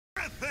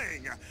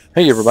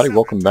Hey everybody,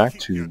 welcome back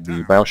to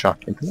the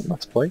Bioshock Infinite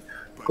Let's Play.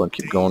 We're going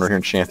to keep going. We're here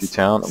in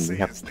Shantytown, and we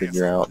have to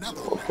figure out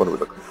what are we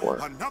looking for.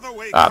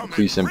 The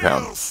police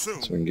impound, so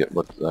we can get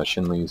what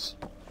Shinley's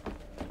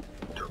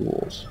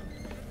tools.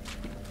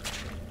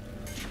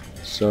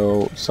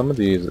 So some of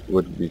these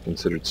would be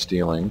considered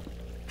stealing.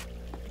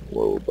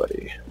 Whoa,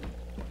 buddy.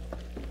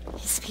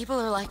 These people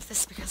are like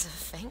this because of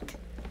Fink?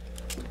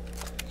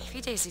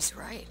 Maybe Daisy's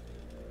right.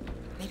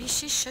 Maybe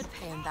she should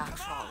pay him back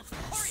for all of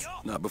this.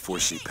 Not before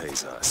she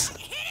pays us.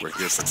 We're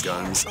here for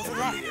guns and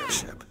then the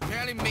airship.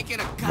 Barely making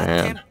a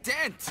goddamn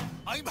dent.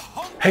 I'm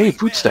hungry. Hey,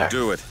 food stack.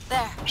 Do it.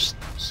 There.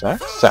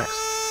 Sacks?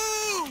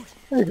 Sacks.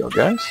 There you go,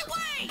 guys.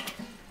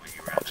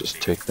 I'll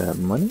just take that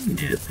money.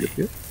 Yep, yep,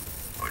 yep.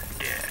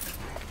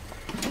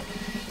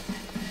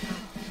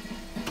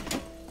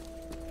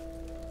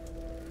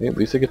 Hey, at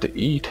least I get to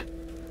eat.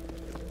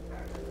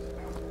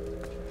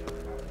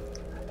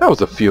 That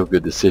was a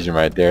feel-good decision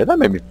right there. That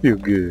made me feel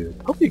good.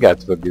 Hope you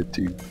guys feel good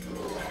too.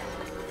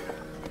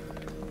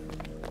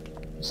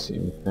 See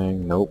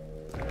anything? Nope.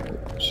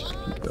 Let's just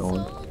keep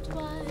going.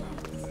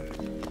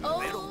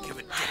 I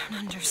don't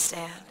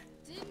understand.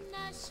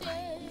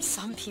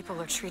 Some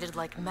people are treated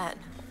like men.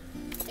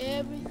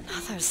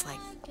 Others like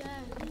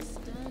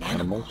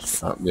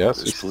animals. Yes,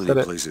 There's we plenty said of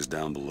it. places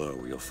down below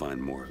where you'll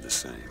find more of the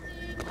same.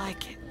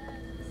 Like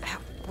a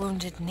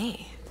wounded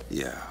knee.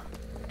 Yeah,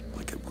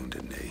 like a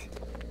wounded knee.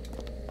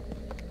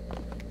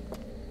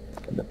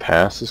 And the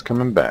past is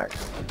coming back.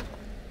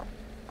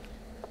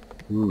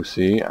 Ooh,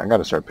 see, I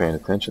gotta start paying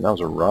attention. That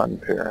was a rotten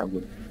pair. I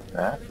would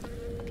that.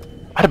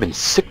 I'd have been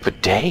sick for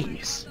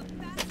days.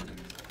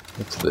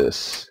 What's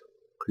this?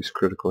 Increase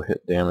critical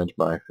hit damage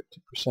by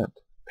 50%.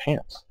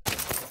 Pants.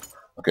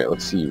 Okay,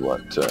 let's see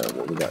what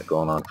we got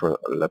going on for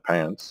the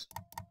pants.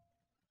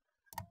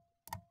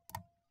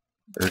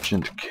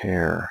 Urgent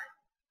care.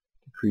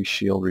 Increase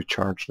shield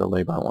recharge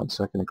delay by 1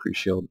 second. Increase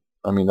shield.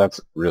 I mean, that's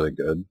really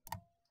good.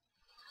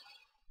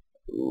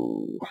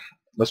 Ooh.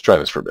 Let's try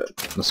this for a bit.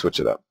 Let's switch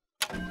it up.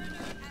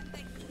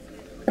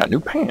 Got new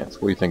pants.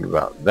 What do you think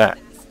about that?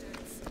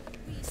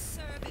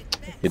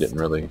 He didn't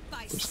really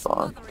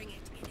respond.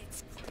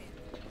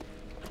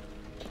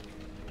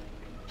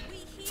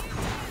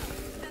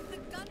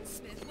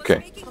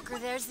 Okay. Booker,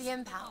 there's the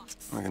impound.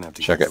 We're gonna have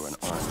to Check get it. to an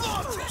arms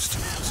close to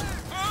us.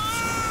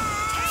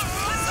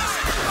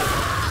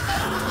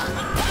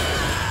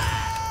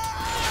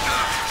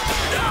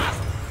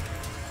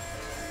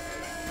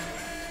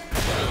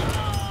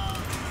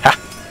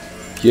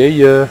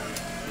 Yeah.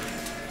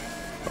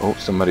 Oh,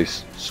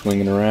 somebody's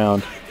swinging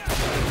around.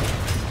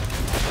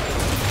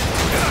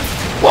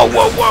 Whoa,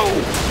 whoa, whoa!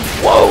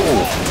 Whoa!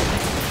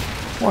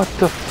 What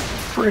the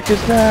frick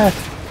is that?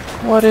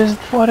 What is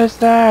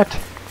that?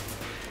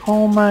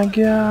 Oh my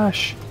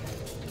gosh!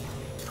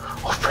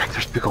 Oh frick,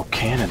 there's big old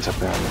cannons up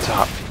there on the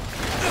top.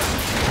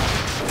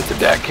 Hit the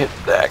deck, hit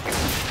the deck.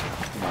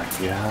 Oh my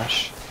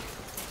gosh.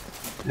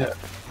 Yeah.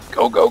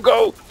 Go, go,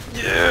 go!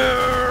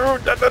 Yeah!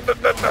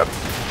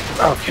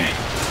 Okay.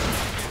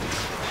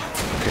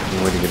 Okay, any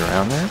way to get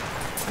around there?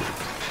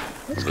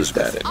 Let's get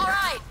that in All here.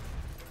 right.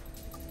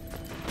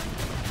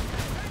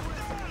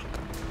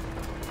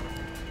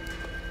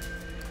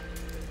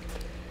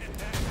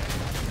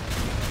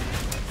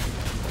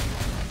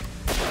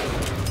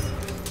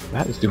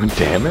 That is doing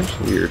damage?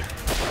 Weird.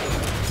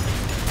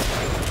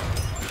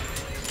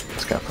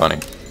 It's kind of funny.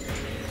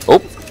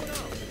 Oh!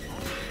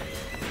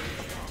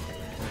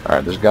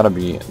 Alright, there's gotta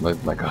be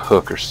like a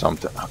hook or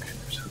something. Okay,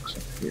 there's hooks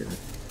up here.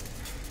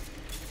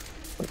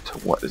 But to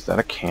what? Is that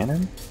a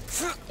cannon?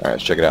 Alright,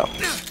 let's check it out.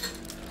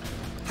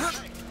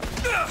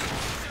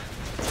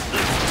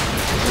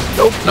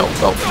 Nope, nope,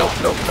 nope, nope,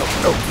 nope, nope,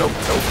 nope, nope,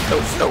 nope,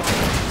 nope, nope.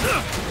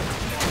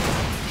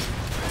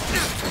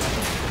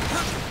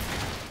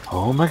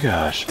 Oh my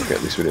gosh. Okay,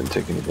 at least we didn't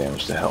take any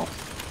damage to health.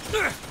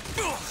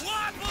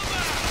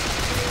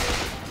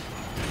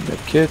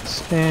 Make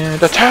kits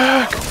and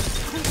attack!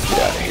 Get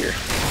out of here.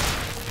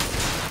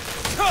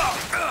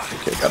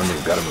 Okay, gotta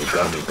move, gotta move,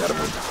 gotta move, gotta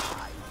move.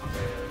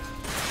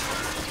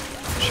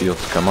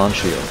 Shields, come on,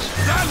 shields.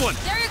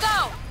 There you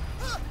go.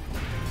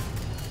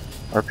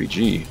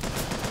 RPG.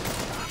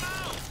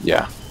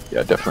 Yeah,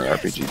 definitely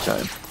RPG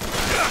time.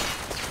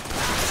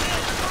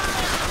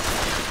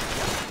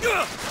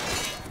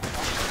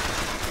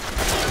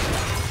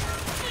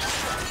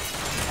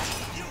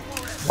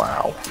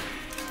 Wow.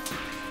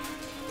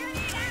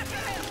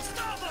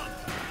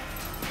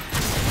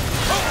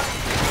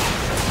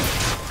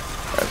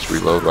 Let's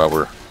reload while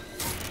we're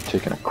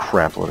taking a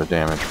crap load of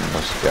damage from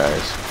those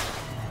guys.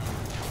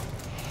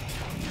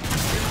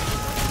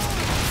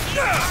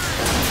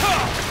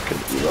 Okay,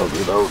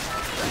 reload.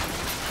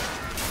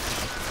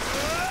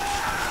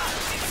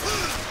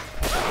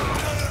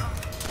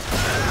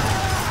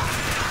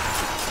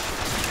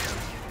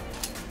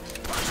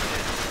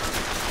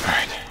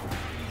 Alright.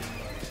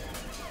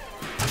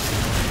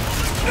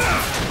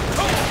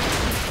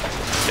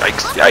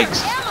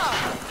 Yikes! Ammo.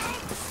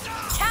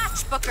 Catch,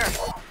 Booker.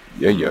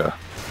 Yeah.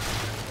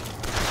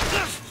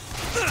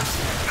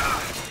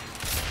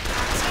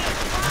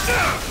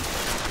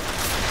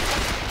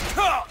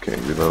 Okay,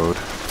 reload.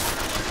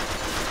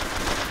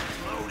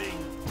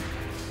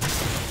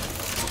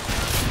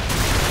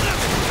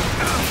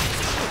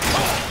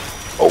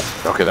 Oh,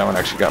 okay, that one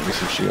actually got me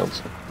some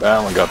shields.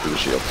 That one got through the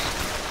shields.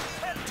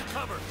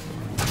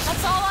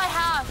 That's all I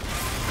have.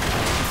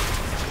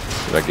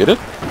 Did I get it?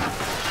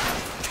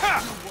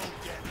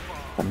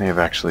 I may have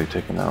actually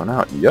taken that one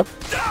out. Yep.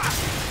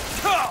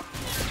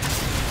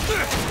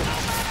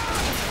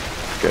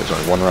 Okay, there's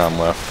only one round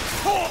left.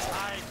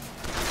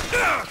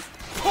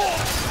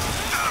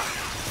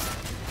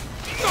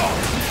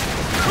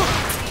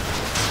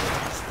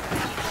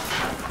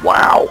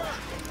 Wow.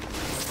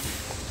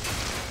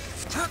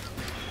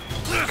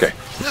 Okay,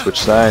 switch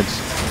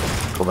sides.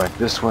 Go back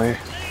this way.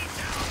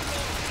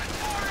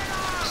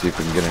 See if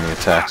we can get any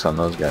attacks on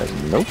those guys.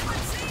 Nope.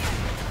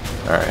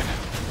 Alright.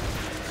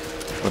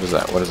 What is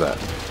that? What is that?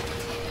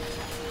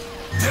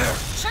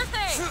 Sure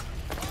thing.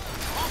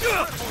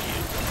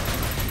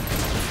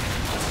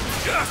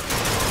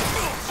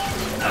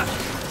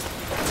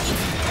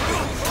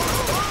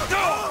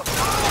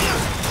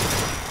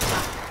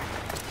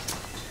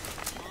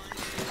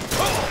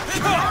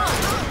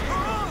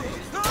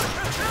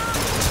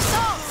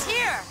 Salt's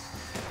here.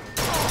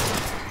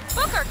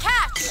 Booker,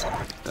 catch.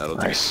 That'll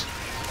do. Nice.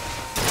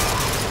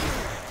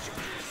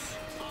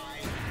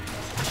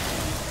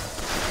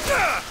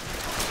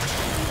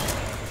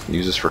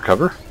 Use this for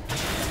cover.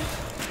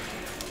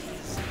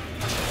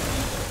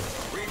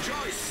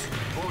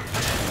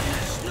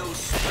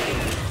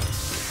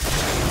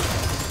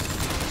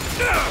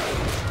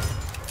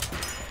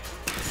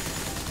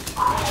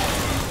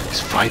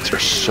 These fights are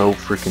so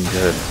freaking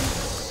good.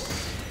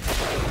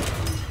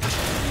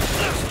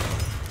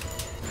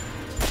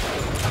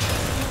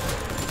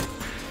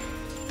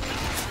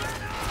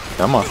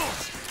 Come on.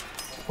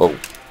 Whoa.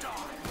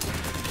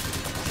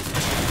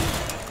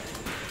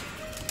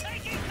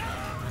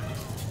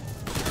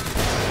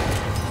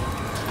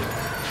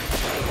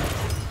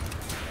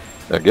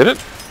 Did I get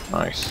it?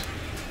 Nice.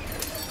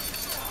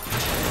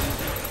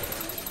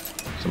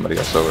 Somebody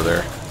else over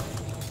there.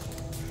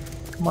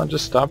 Come on,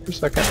 just stop for a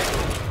second.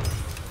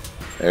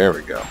 There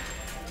we go.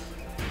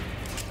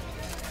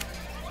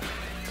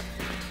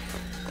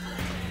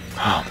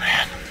 Oh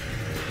man.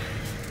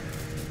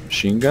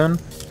 Machine gun?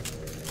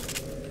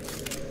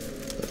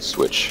 Let's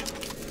switch.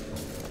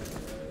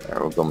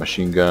 Alright, we'll go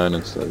machine gun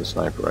instead of the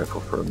sniper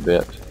rifle for a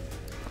bit.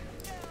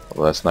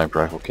 Well, that sniper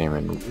rifle came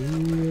in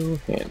real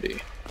handy.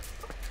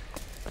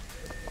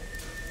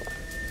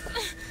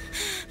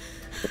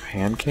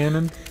 Hand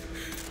cannon? I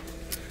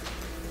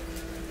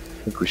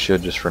think we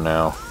should just for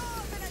now.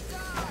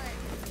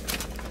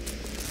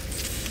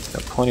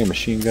 Got plenty of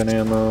machine gun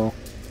ammo.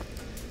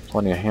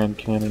 Plenty of hand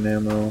cannon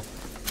ammo.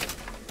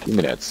 Give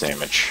me that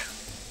sandwich.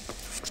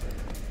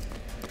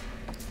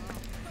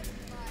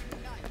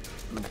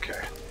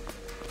 Okay.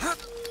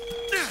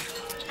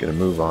 Let's get a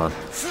move on.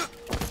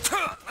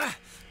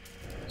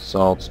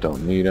 Salts,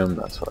 don't need them.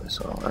 That's what I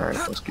saw. Alright,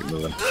 let's keep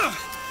moving.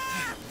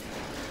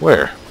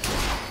 Where?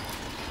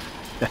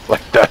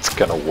 Like that's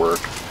gonna work.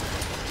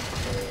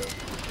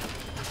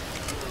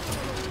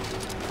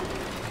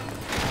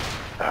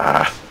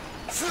 Ah.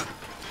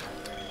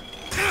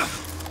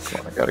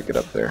 Come on, I gotta get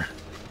up there.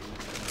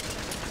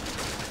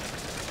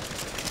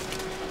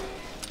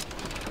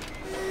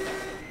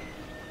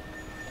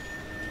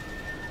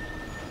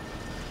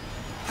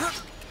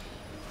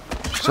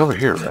 It's over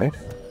here, right?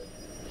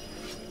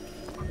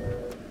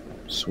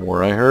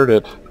 Swore I heard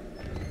it.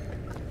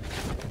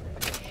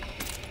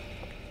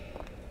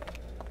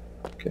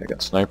 Okay, I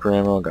got sniper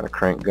ammo, got a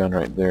crank gun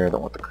right there.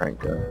 Don't want the crank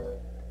gun.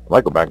 I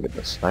might go back and get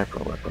the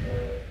sniper weapon.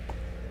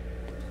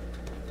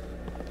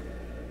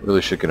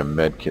 Really should get a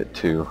med kit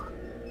too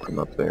from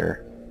up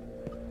there.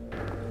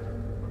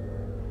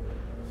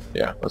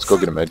 Yeah, let's go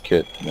get a med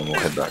kit and then we'll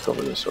head back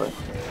over this way.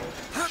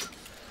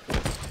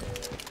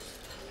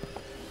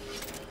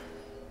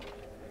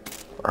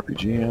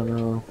 RPG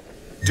ammo.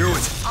 Do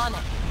it. On it.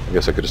 I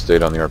guess I could have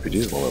stayed on the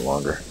RPGs a little bit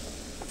longer.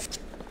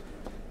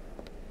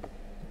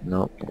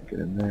 Nope, can't get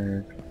in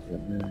there. Can't get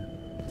in there.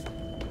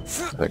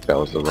 I think that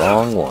was the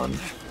wrong one.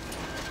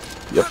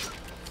 Yep.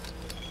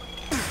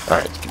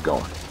 Alright, let's keep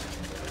going.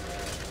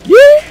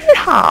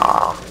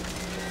 Yeehaw!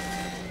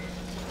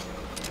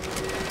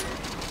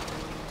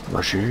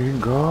 Machine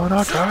gun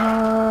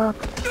attack!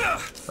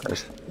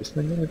 Is this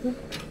thing anything?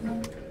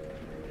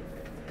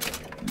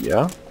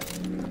 Yeah?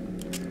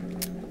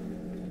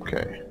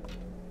 Okay.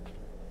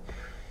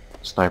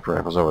 Sniper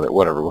rifle's over there.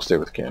 Whatever, we'll stay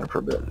with cannon for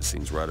a bit. This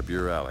seems right up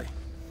your alley.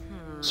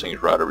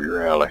 Seems right over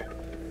your alley.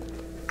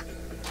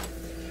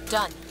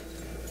 Done.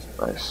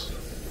 Nice.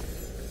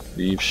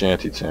 Leave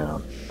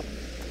Shantytown.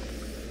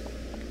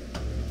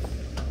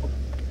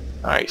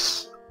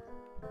 Nice.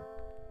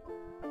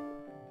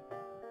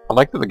 I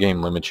like that the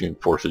game limits you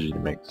and forces you to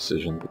make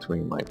decisions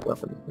between like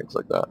weapons and things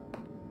like that.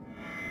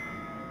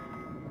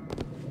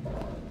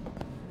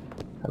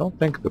 I don't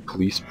think the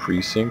police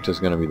precinct is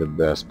going to be the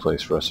best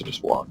place for us to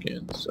just walk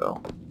in, so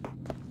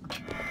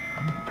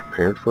I'm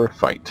prepared for a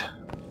fight.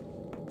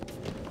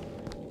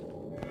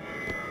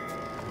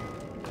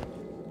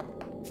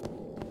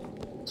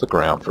 Let's look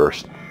around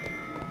first.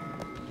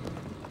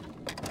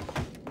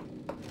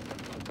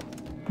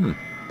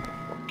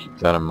 Keep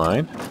that in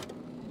mind.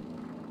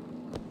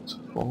 It's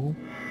full.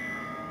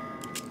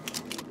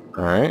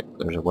 Alright,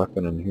 there's a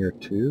weapon in here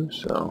too,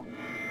 so...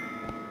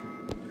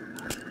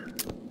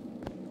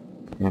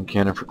 And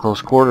cannon for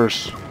close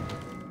quarters.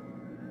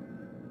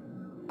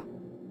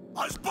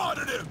 I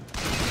spotted him.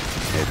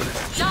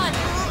 Done.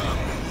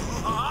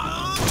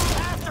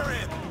 After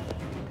him.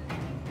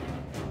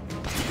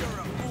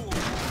 You're a fool.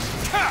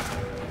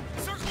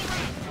 Circle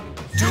around.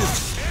 Do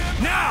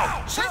it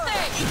now. Sure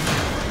thing.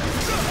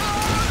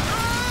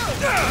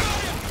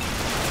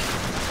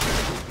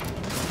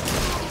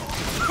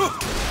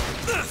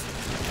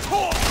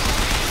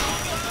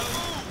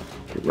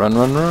 Run,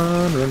 run,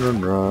 run, run,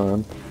 run,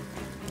 run.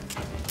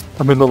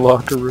 I'm in the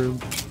locker room.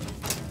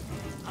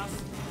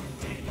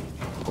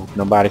 Hope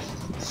nobody's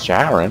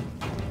showering.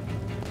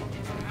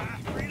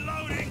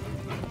 Reloading.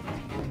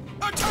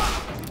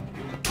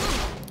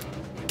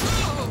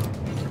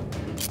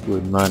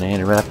 Wouldn't mind to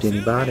interrupt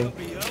anybody.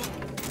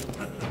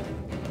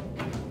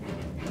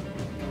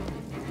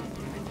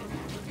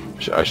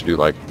 I should do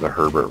like the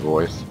Herbert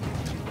voice.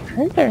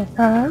 Hey there,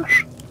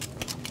 Ash.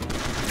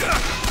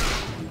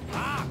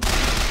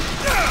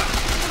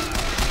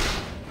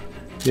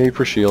 Yay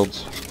for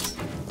shields.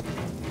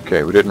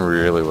 Okay, we didn't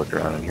really look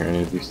around in here.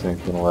 Any of these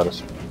things gonna let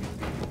us...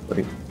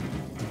 Wait.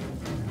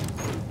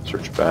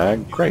 Search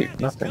bag. Great,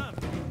 nothing.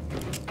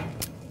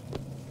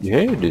 Yeah,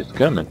 it is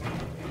coming.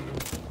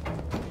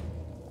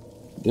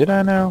 Did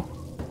I know?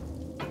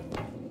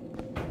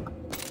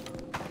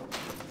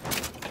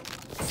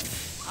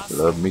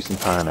 Love me some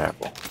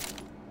pineapple.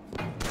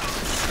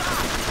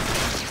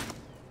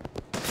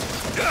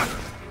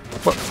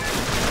 What?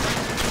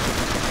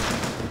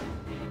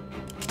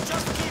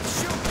 Just keep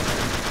shooting.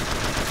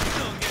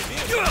 Don't get me.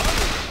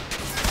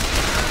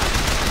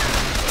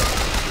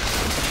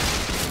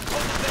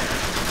 Over there.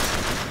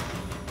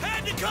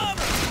 Hand to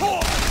cover.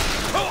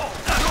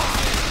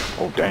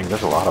 Oh dang,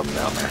 there's a lot of them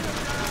down there.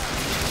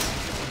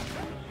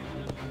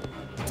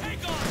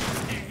 Take off.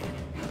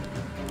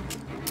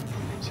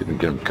 See if we can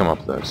get them to come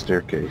up that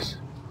staircase.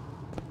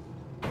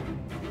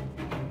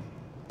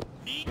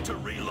 Need to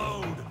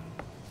reload.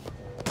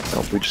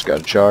 Nope, we just got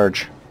to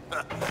charge.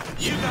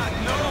 You got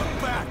no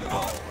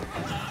backbone.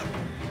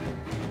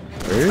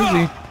 Where is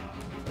he?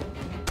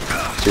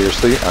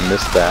 Seriously, I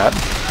missed that.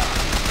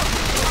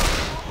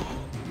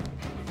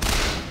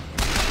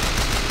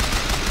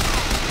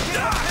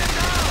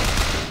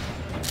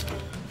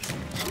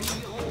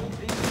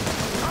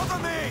 Cover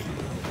me.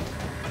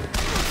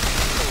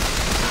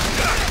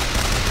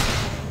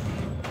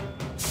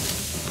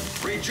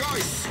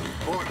 Rejoice,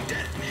 for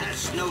death has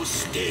no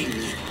sting.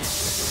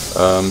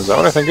 Is that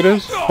what I think it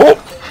is? Oh!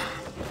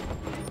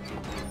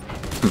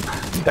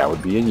 That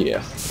would be a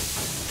yes.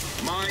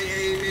 My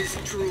aim is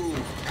true,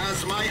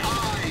 as my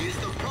eye is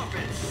the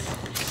prophet's.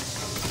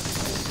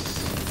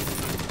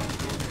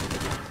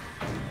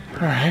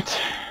 Alright.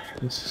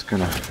 This is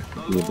gonna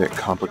be a bit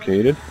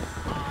complicated.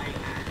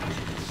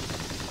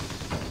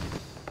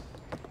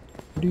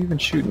 What are you even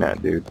shooting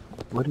at, dude?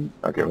 What do you...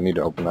 Okay, we need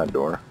to open that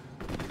door.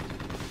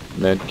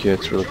 Med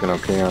kits, we're looking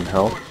okay on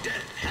health. For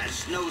death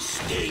has no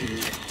sting.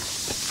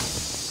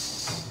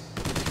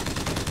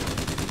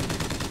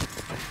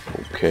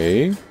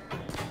 Okay.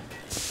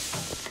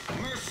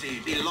 Mercy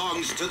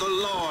belongs to the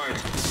Lord.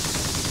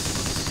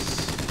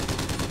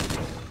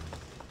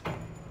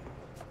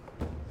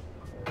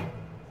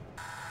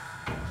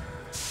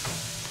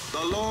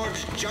 The Lord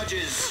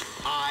judges,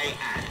 I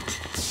act.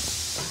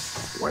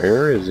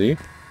 Where is he?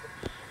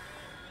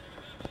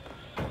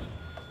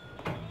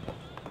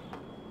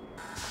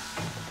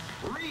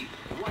 Reap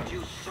what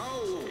you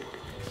sow.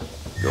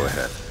 Go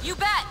ahead. You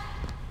bet.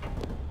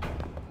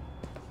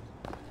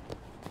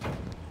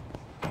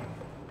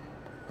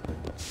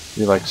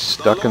 You like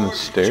stuck in the Lord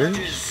stairs?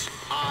 judges,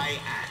 I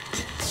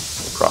act.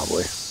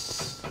 Probably.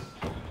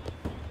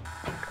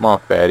 Come on,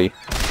 fatty.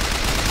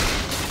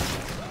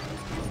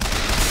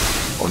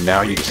 Oh,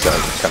 now you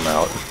decided to come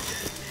out.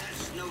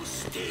 Has no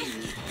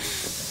sting.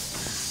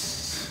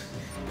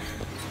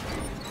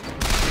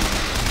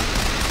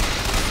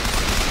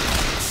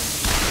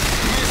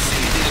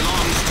 Mercy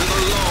belongs to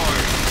the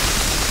Lord.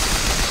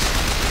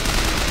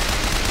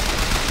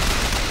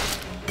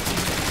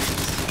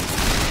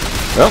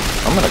 Well,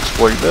 I'm gonna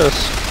exploit this.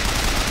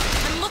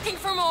 I'm looking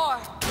for more.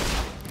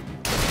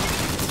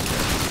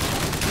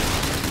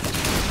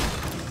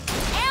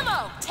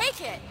 Ammo. Take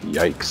it.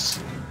 Yikes.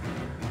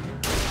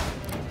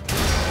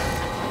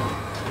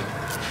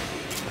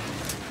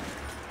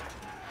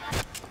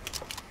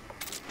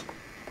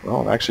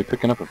 Well, I'm actually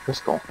picking up a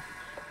pistol.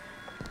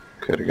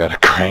 Could have got a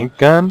crank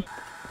gun.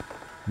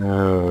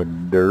 Oh,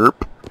 derp.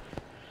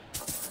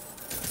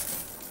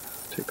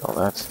 Take all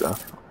that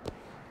stuff.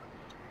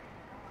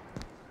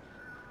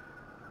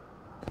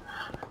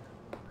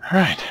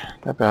 Alright,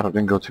 that battle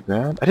didn't go too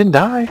bad. I didn't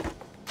die!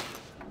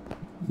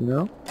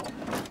 No?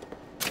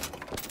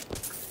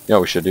 Yeah,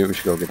 we should do. We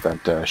should go get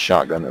that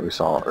shotgun that we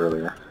saw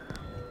earlier.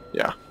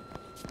 Yeah.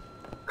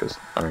 Because,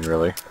 I mean,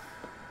 really?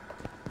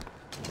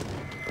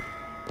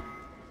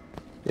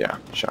 Yeah,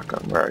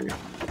 shotgun, where are you?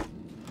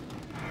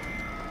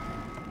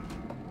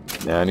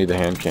 Yeah, I need the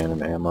hand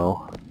cannon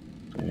ammo.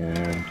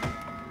 And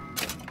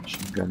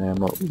machine gun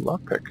ammo. Ooh,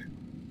 lockpick.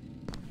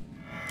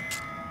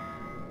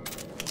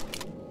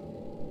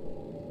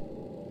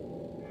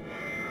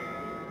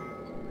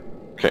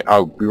 Okay,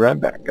 I'll be right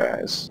back,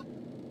 guys.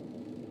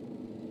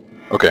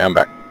 Okay, I'm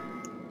back.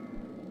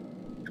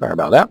 Sorry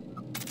about that.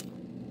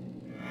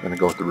 I'm gonna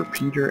go with the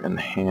repeater and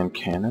the hand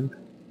cannon.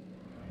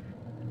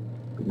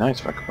 Be nice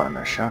if I could find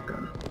that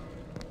shotgun.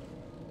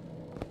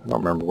 I don't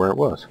remember where it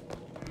was.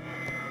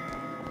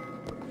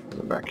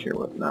 Go back here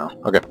with now.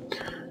 Okay,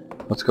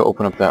 let's go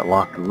open up that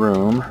locked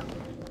room.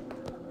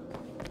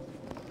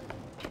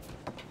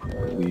 I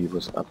believe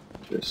was up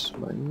this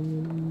way.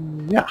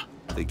 Yeah.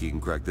 Think you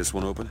can crack this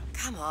one open?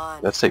 Come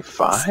on. Let's say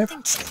 5. Something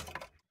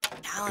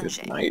Good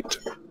challenging. night.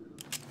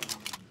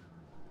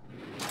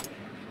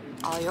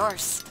 All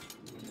yours.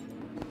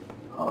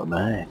 Oh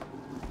man.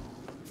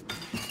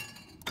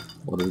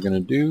 What are we gonna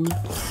do?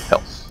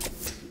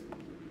 Health.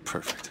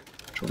 Perfect.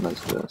 Which one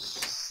is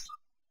this?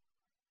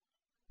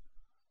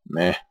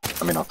 Meh.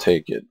 I mean, I'll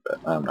take it, but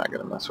I'm not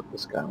gonna mess with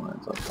this guy when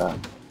it's like that.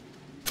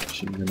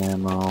 Machine gun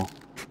ammo.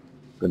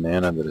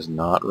 Banana that is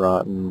not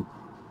rotten.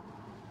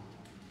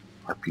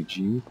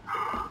 RPG.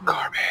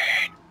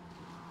 Carbine.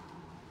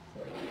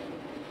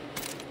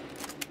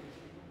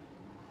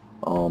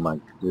 Oh my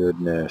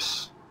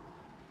goodness.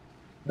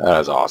 That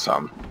is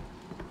awesome.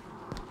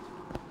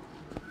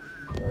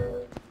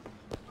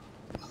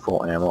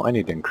 Full ammo. I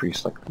need to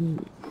increase like I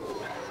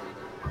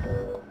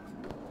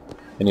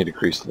need to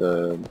increase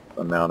the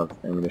amount of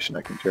ammunition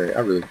I can carry. I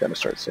really gotta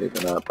start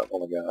saving up. I've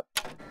only got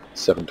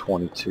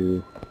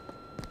 722.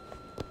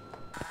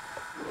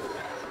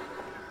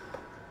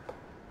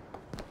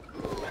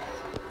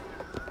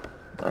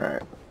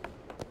 Alright.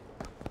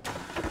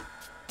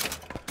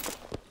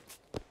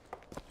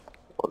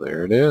 Well,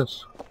 there it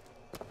is.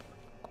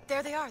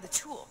 There they are, the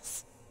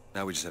tools.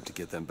 Now we just have to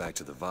get them back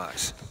to the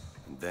Vox,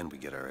 and then we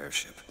get our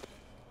airship.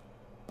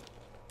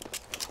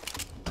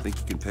 Think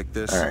you can pick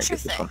this? Alright, Sure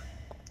get this thing. one.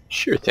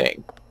 Sure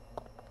thing.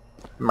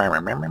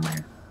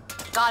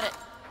 Got it.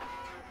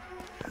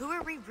 Who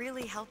are we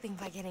really helping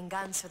by getting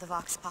guns for the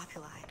Vox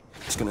Populi?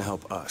 It's gonna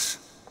help us.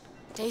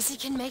 Daisy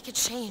can make a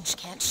change,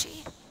 can't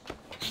she?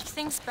 Make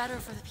things better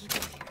for the people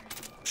here.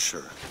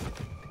 Sure.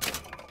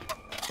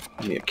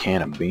 I need a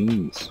can of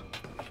beans.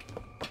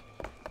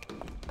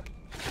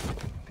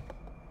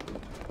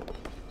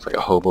 It's like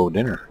a hobo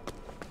dinner.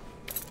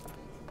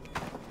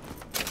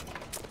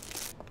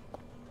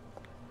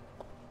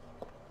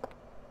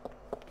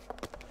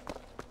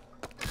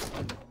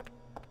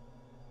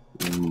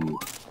 Ooh,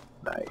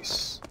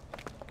 nice.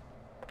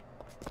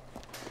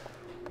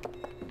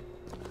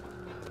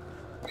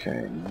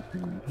 Okay,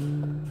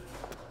 nothing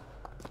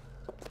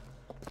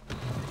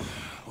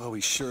Well,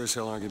 we sure as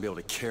hell aren't gonna be able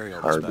to carry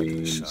all this back to the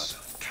Carbines. shop.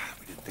 God,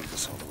 we didn't think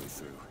this all the way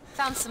through.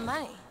 Found some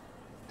money.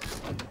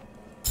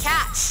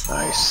 Catch! here.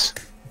 Nice.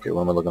 Okay,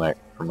 what am I looking at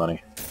for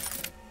money?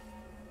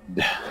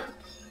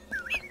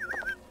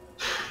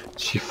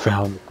 She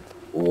found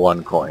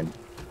 1 coin.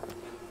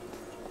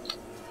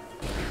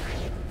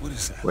 What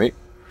is that? Wait.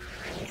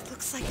 It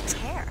looks like a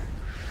tear.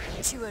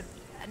 To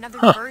another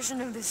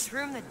version of this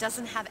room that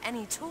doesn't have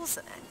any tools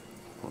in it.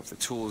 Well, if the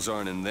tools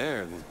aren't in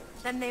there, then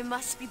Then they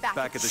must be back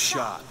back at the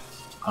shop.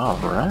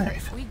 Alright.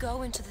 If we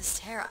go into this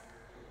tear,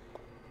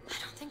 I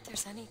don't think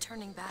there's any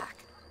turning back.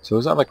 So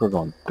is that like we're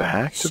going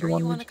back to Sure the you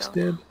one we wanna just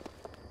go did? now?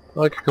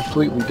 Like a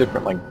completely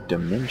different like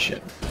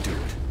dimension. Do it.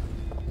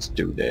 Let's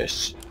do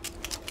this.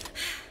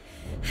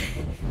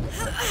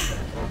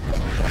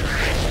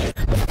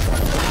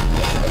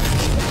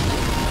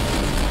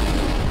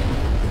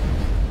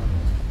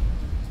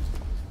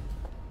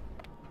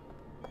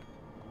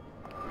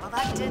 Well,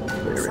 that did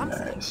Very something.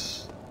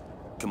 nice.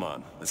 Come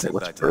on, let's Hey, head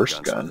what's back to the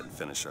first gunsmith gun? and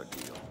finish our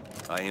deal.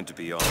 I aim to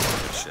be on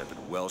the airship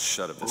and well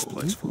shut of this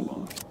place for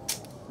long.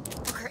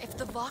 Booker, if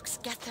the Vox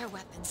get their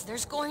weapons,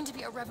 there's going to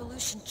be a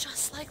revolution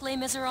just like Les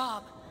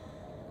Miserables.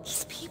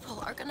 These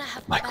people are gonna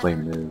have Like better Les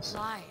Mis.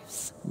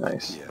 lives.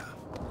 Nice. Yeah.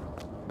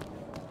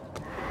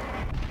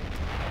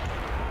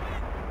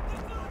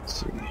 Let's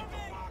see.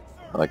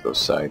 I like those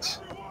sights.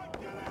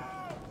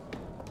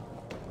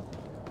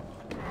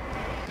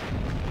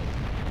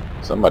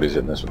 Somebody's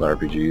hitting this with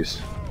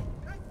RPGs.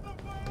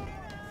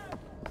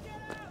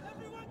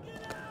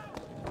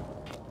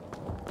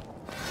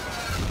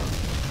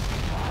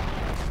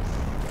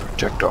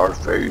 Protect our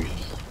faith.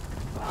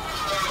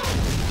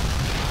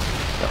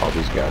 All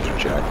these guys are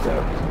jacked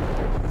up.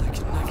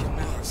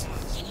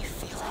 Can you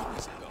feel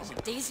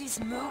it? Daisy's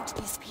moved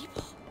these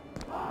people.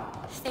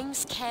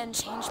 Things can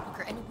change,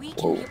 Booker, and we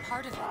can be a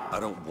part of it. I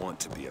don't want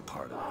to be a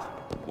part of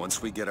it.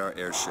 Once we get our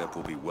airship,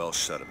 we'll be well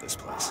shut of this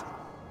place.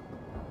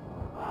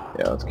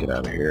 Yeah, let's get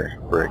out of here.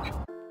 Brick.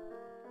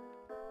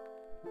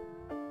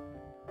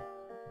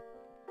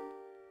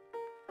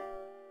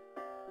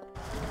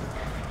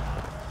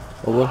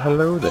 Oh, well,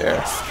 hello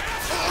there.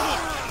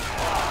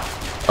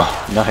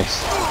 Oh,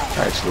 nice.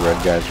 Alright, so the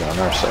red guys are on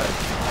our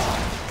side.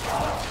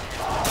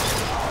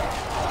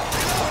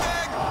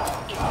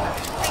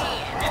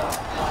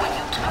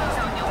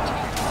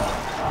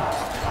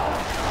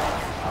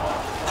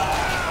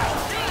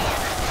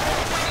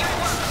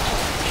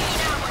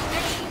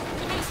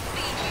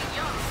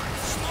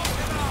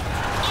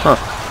 Huh.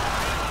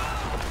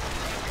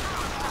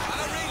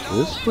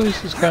 This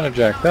place is kind of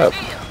jacked up.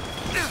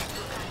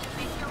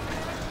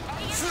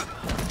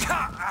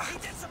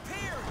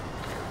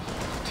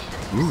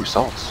 Ooh,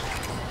 salts.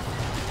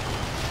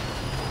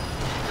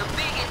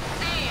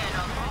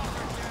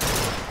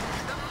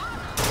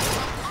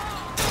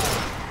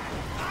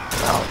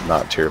 No,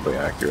 not terribly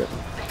accurate.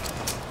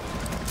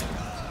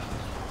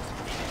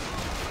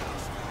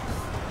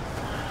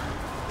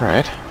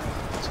 Alright,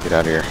 let's get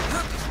out of here.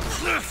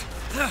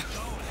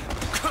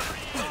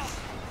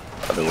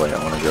 Other way,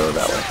 I want to go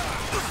that way.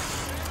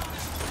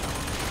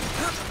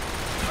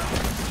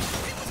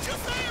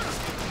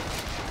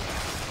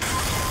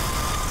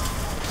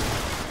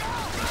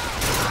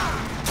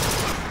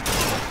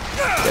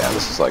 Yeah,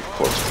 this is like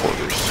close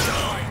quarters.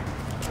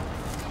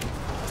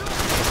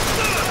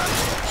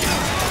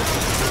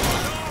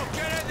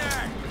 Get in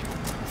there!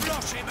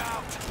 Flush him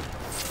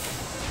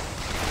out!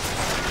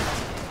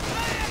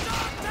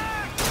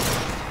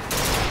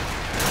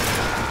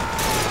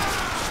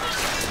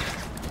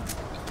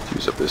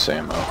 Use up this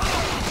ammo.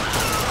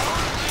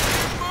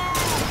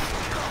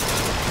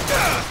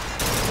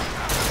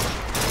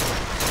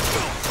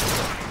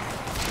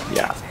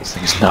 Yeah, this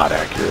thing's not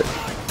accurate.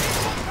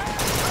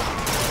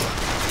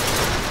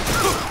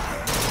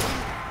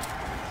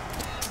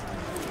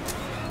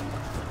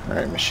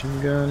 Alright,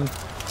 machine gun.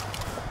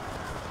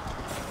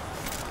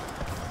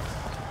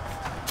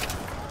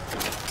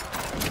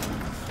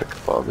 Pick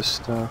up all this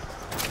stuff.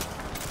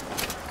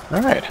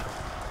 Alright.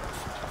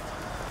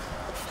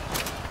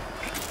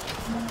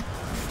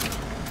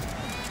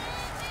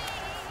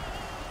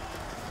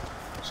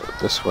 So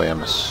this way,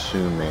 I'm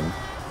assuming.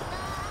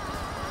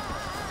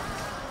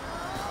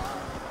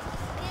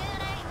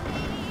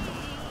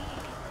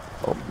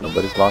 Oh,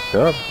 nobody's locked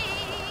up.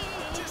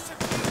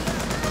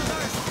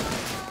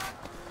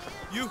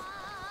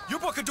 You're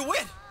Booker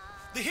DeWitt,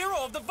 the hero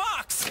of the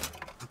Vox.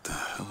 What the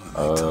hell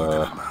are they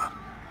talking about?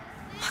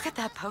 Look at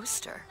that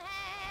poster.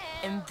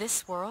 In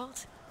this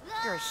world,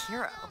 you're a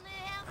hero.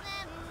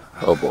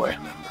 Oh boy. I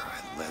remember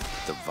I led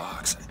the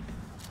Vox.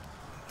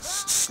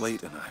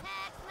 Slate and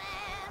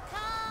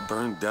I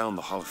burned down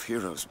the Hall of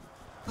Heroes.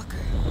 Booker,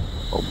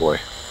 Oh boy.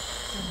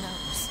 your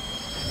nose.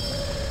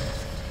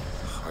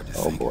 Hard to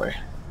Oh think. boy.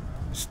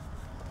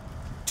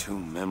 Two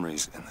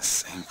memories in the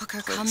same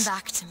Booker, place. come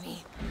back to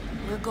me.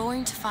 We're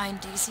going to find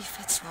Daisy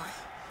Fitzroy.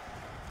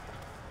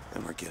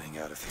 And we're getting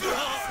out of here,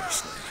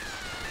 First Lady.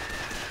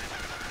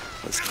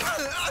 Let's go.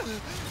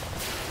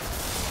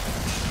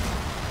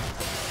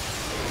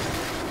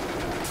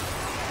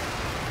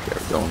 Okay,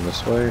 we're going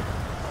this way.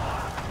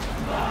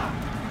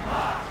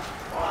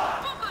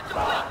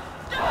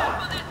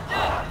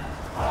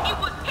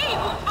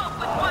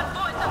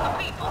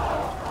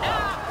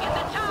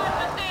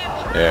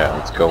 Yeah,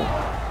 let's go.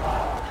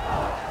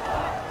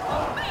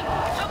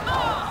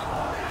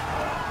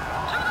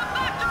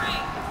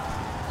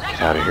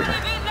 Get out of here.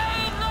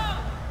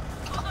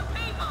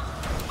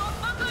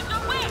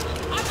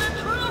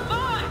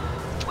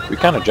 We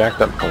kind of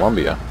jacked up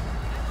Columbia.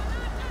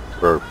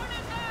 Or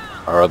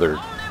our other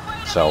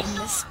self.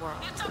 In this world,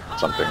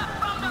 Something.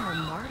 you're a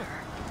martyr.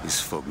 These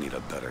folk need a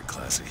better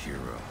class of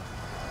hero.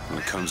 When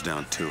it comes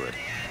down to it,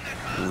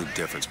 the only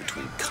difference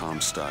between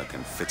Comstock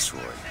and Fitzroy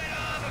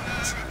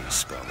is how you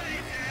spell their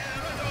name.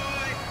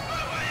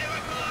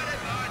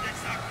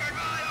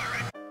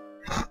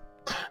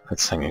 That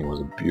singing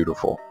was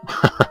beautiful.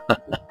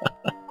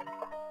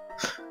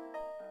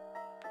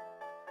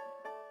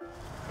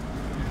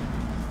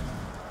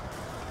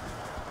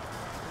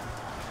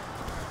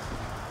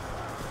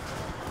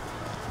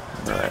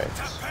 Right.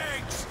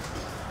 Pegs!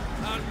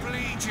 I'll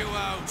bleed you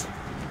out.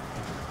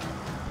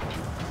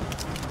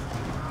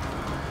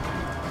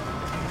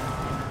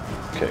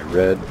 Okay,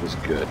 red is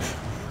good.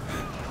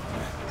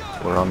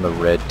 We're on the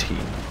red team.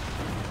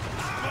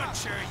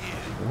 Butcher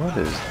you. What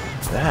is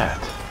that?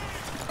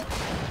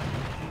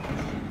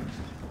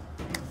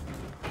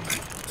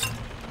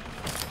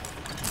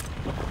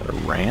 A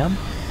ram?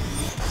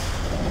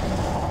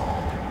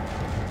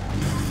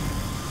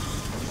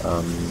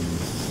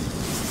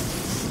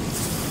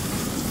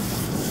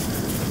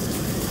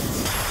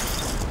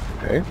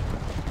 Okay.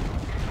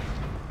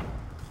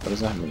 What does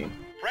that mean?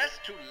 Press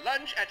to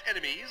lunge at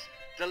enemies,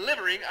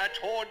 delivering a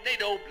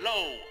tornado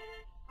blow.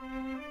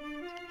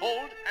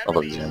 Hold I and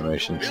love these release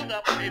animations. to build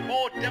up a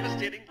more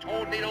devastating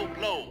tornado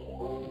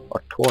blow. A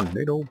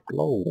tornado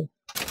blow.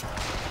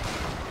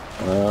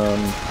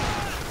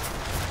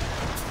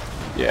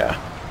 Yeah.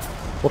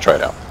 We'll try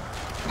it out.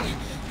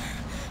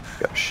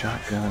 Got a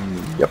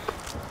shotgun. Yep.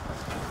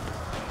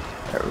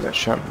 Alright, we got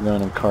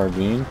shotgun and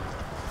carbine.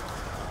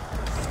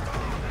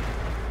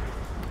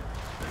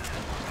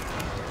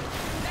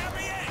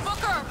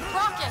 Booker,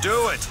 rocket!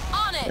 Do it!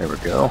 On it! There we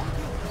go.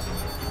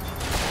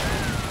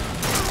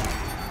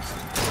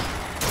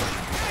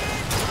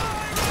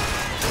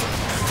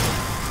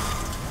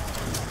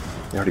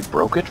 You already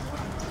broke it?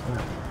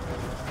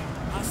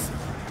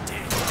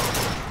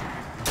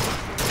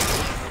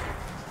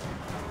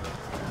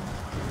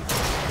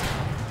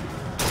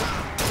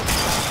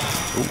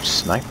 Ooh,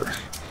 sniper.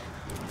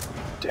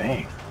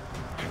 Dang.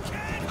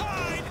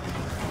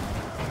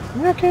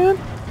 Yeah, I can.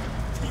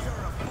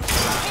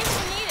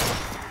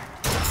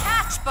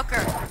 Catch,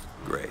 Booker.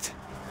 Great.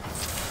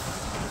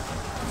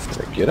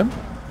 Did I get him?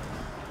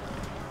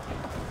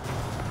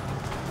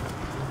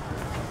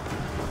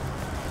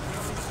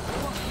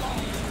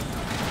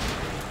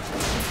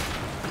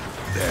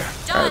 There.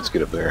 Alright, let's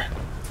get up there.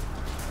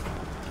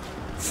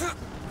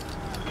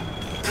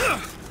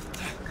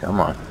 Come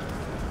on.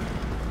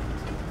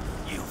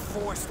 You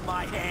forced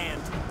my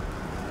hand.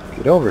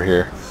 Get over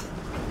here.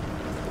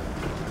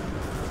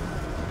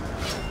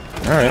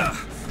 Alright.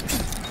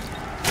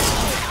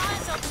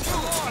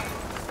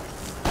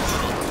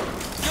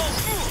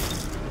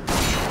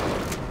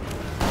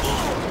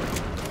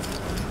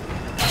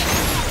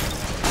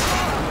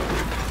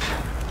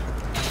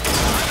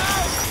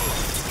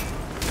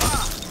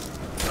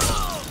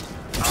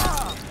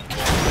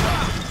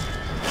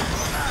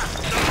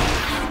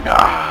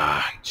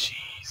 Ah,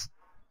 jeez.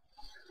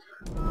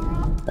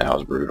 That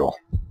was brutal.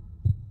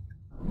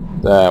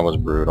 That was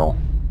brutal.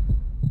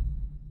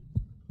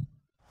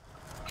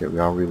 Okay, we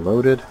all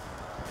reloaded.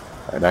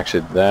 Alright,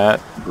 actually that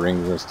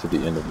brings us to the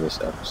end of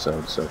this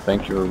episode. So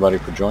thank you everybody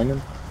for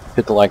joining.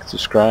 Hit the like,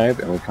 subscribe,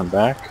 and we come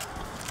back.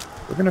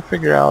 We're going to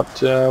figure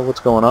out what's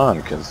going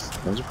on, because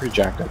things are pretty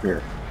jacked up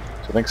here.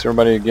 So thanks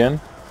everybody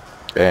again,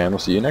 and we'll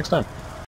see you next time.